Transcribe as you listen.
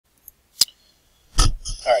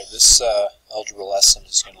Alright, this algebra lesson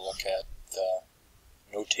is going to look at the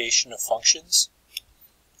notation of functions.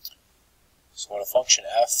 So when a function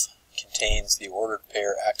f contains the ordered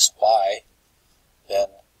pair x, y, then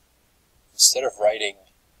instead of writing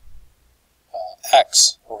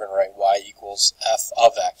x, we're going to write y equals f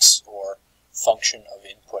of x, or function of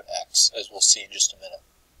input x, as we'll see in just a minute.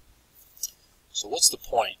 So what's the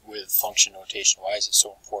point with function notation? Why is it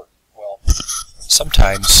so important? Well,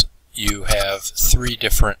 sometimes you have three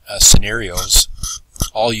different scenarios,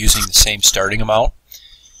 all using the same starting amount,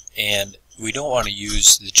 and we don't want to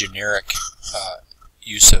use the generic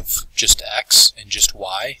use of just x and just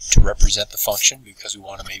y to represent the function, because we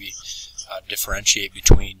want to maybe differentiate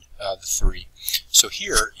between the three. So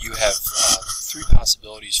here you have three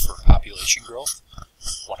possibilities for population growth: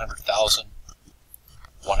 100,000,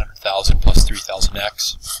 100,000 plus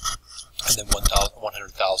 3,000x, and then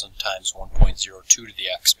 100,000 times 1.02 to the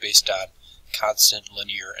x, based on constant,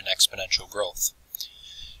 linear, and exponential growth.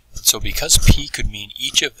 And so because p could mean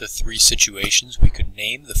each of the three situations, we could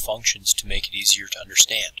name the functions to make it easier to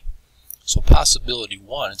understand. So possibility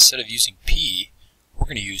 1, instead of using p, we're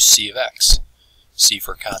going to use c of x, c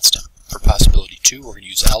for constant. For possibility 2, we're going to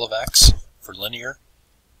use L of x for linear.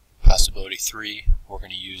 Possibility 3, we're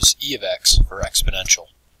going to use e of x for exponential.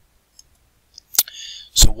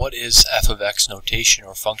 So what is f of x notation,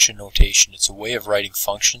 or function notation? It's a way of writing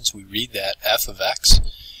functions. We read that f of x.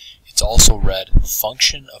 It's also read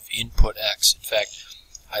function of input x. In fact,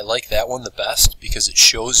 I like that one the best because it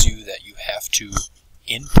shows you that you have to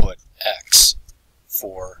input x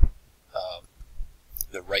for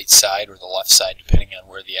the right side or the left side, depending on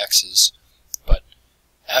where the x is. But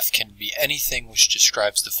f can be anything which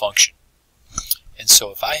describes the function. And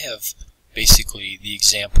so if I have basically the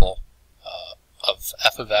example of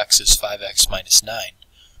f of x is 5x minus 9,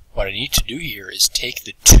 what I need to do here is take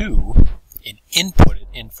the 2 and input it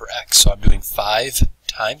in for x. So I'm doing 5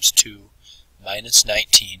 times 2 minus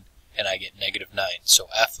 19, and I get negative 9. So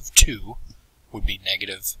f of 2 would be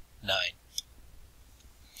negative 9.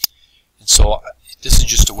 And so this is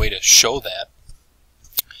just a way to show that.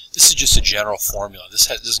 This is just a general formula. This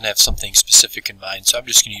doesn't have something specific in mind, so I'm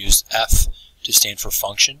just going to use f to stand for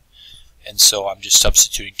function. And so I'm just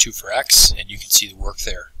substituting 2 for x, and you can see the work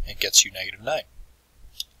there. It gets you negative 9.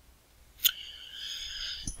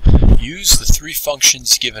 Use the three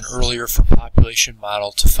functions given earlier for population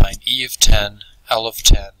model to find e of 10, L of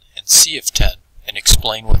 10, and c of 10, and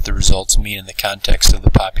explain what the results mean in the context of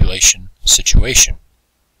the population situation.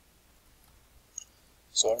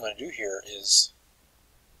 So what I'm going to do here is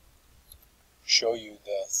show you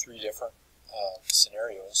the three different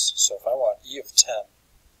scenarios. So if I want e of 10,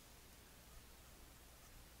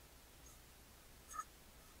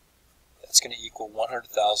 that's going to equal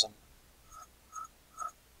 100,000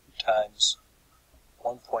 times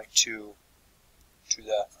 1.2 to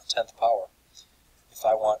the 10th power. If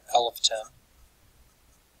I want L of 10,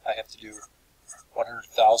 I have to do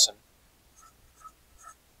 100,000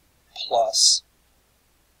 plus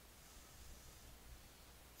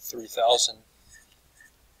 3,000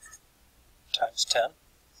 times 10.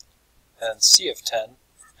 And C of 10,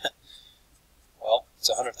 well, it's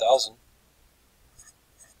 100,000.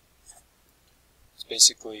 It's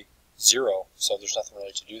basically 0, so there's nothing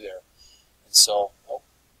really to do there. And so, oh,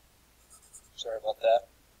 sorry about that.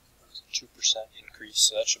 There's a 2% increase,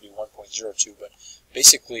 so that should be 1.02. But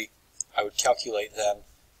basically, I would calculate then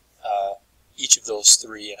each of those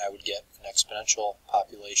three, and I would get an exponential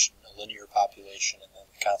population, a linear population, and then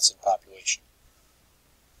a constant population.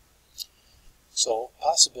 So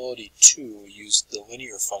possibility 2 used the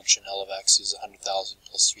linear function L of x is 100,000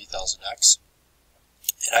 plus 3,000x.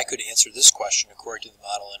 And I could answer this question according to the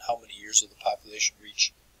model: in how many years will the population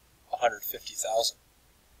reach 150,000?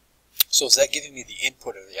 So is that giving me the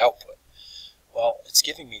input or the output? Well, it's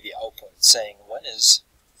giving me the output. It's saying, when is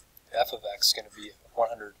f of x going to be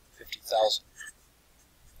 150,000?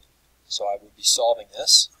 So I would be solving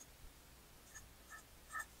this.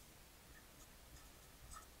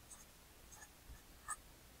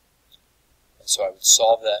 And so I would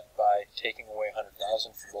solve that by taking away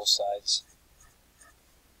 100,000 from both sides.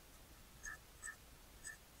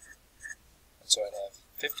 So I'd have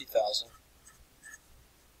 50,000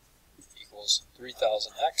 equals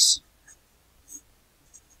 3,000x.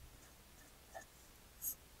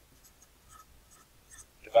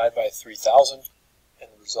 Divide by 3,000, and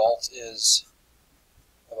the result is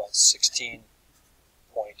about 16.7.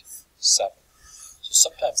 So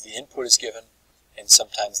sometimes the input is given, and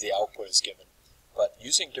sometimes the output is given. But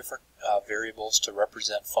using different variables to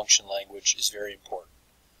represent function language is very important.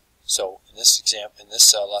 So in this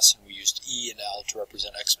lesson, we used e and L to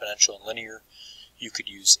represent exponential and linear. You could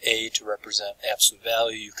use A to represent absolute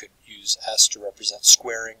value. You could use S to represent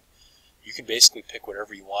squaring. You can basically pick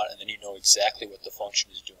whatever you want, and then you know exactly what the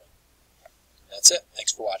function is doing. That's it.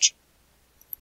 Thanks for watching.